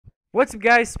What's up,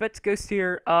 guys? Ghost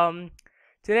here.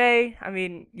 Today,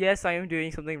 yes, I am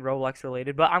doing something Roblox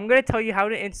related, but I'm gonna tell you how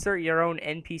to insert your own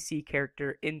NPC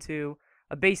character into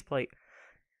a base plate.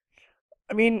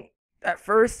 I mean, at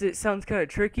first it sounds kind of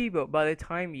tricky, but by the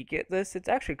time you get this, it's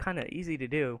actually kind of easy to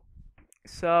do.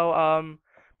 So,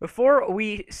 before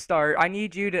we start, I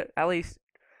need you to at least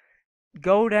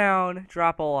go down,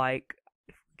 drop a like.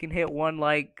 If you can hit one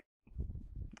like,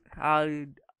 I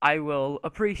will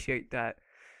appreciate that.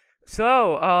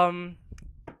 So,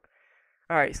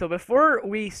 Alright, so before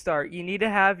we start, you need to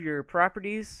have your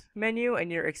properties menu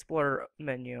and your explorer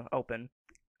menu open.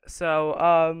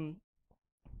 So,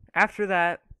 after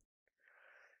that,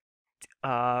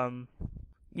 um,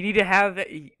 you need to have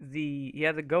you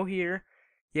have to go here,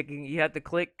 you have to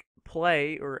click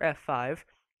play or F5,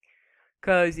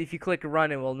 because if you click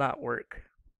run, it will not work.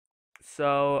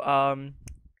 So,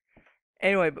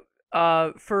 anyway,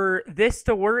 for this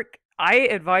to work, I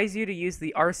advise you to use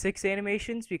the R6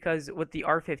 animations because with the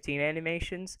R15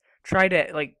 animations, try to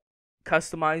like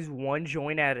customize one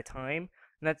joint at a time,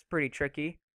 and that's pretty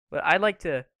tricky. But I like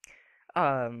to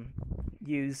um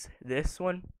use this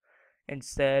one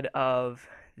instead of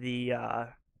the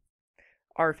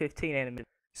R15 animation.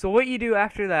 So what you do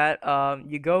after that,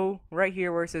 you go right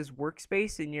here where it says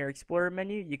workspace in your explorer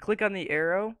menu, you click on the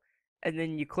arrow, and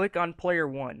then you click on player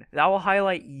 1. That will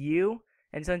highlight you,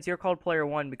 and since you're called player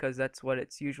 1 because that's what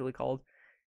it's usually called,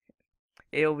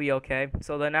 it'll be okay.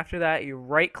 So then after that, you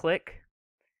right click,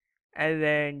 and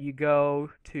then you go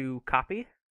to copy,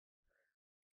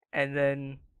 and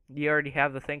then you already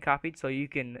have the thing copied, so you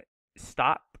can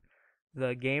stop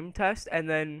the game test, and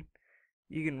then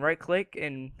you can right click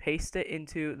and paste it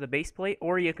into the base plate,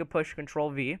 or you can push Control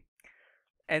V.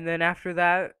 And then after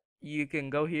that, you can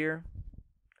go here,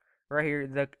 right here,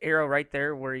 the arrow right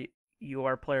there where you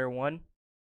are player 1.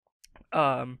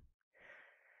 Um,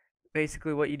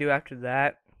 Basically, what you do after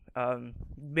that,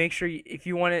 make sure if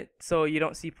you want it so you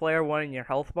don't see player 1 in your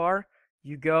health bar,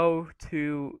 you go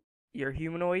to your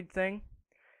humanoid thing,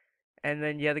 and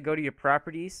then you have to go to your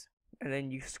properties, and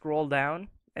then you scroll down,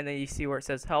 and then you see where it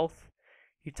says health.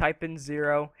 You type in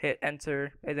 0, hit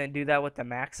enter, and then do that with the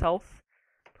max health.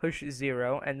 Push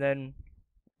 0, and then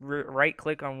right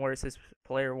click on where it says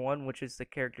player 1, which is the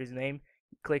character's name.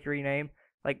 Click rename.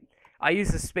 Like, I use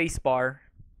the space bar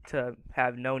to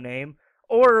have no name.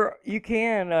 Or you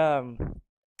can,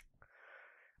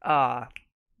 uh,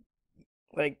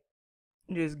 like,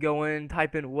 just go in,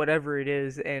 type in whatever it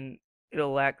is, and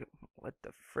it'll act. What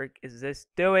the frick is this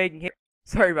doing?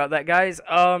 Sorry about that, guys.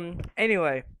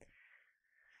 Anyway.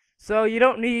 So you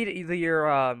don't need either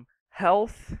your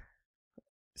health,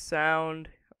 sound,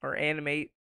 or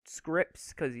animate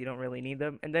scripts because you don't really need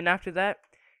them. And then after that,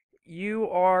 you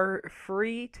are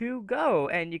free to go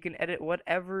and you can edit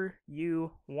whatever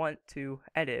you want to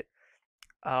edit.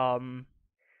 Um,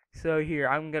 so here,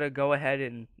 I'm gonna go ahead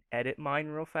and edit mine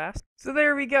real fast. So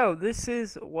there we go. This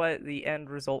is what the end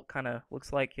result kind of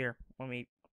looks like here. Let me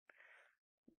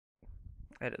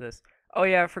edit this. Oh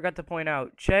yeah, I forgot to point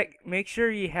out. Make sure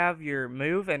you have your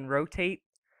move and rotate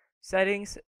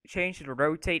settings. Change to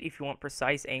rotate if you want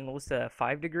precise angles to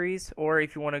 5 degrees, or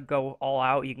if you want to go all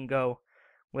out, you can go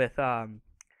with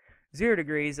 0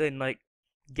 degrees and like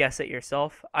guess it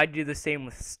yourself. I do the same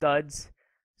with studs.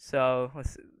 So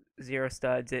with 0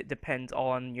 studs, it depends all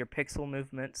on your pixel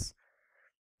movements.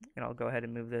 And I'll go ahead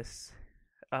and move this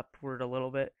upward a little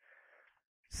bit.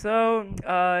 So,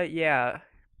 yeah,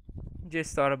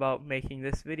 just thought about making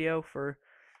this video for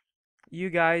you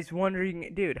guys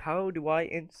wondering, dude, how do I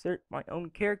insert my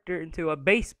own character into a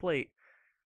base plate?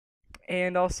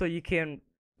 And also you can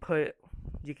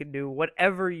do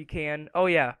whatever you can. Oh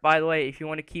yeah, by the way, if you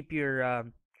want to keep your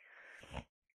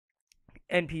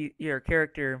your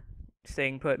character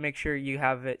staying put, make sure you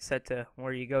have it set to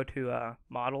where you go to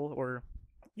model, or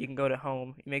you can go to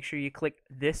home. Make sure you click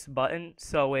this button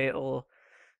so it'll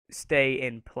stay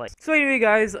in place. So anyway,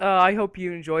 guys, I hope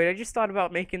you enjoyed. I just thought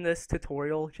about making this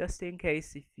tutorial just in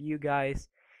case if you guys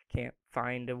can't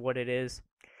find what it is.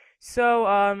 So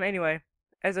anyway,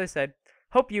 as I said,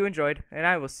 hope you enjoyed, and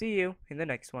I will see you in the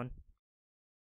next one.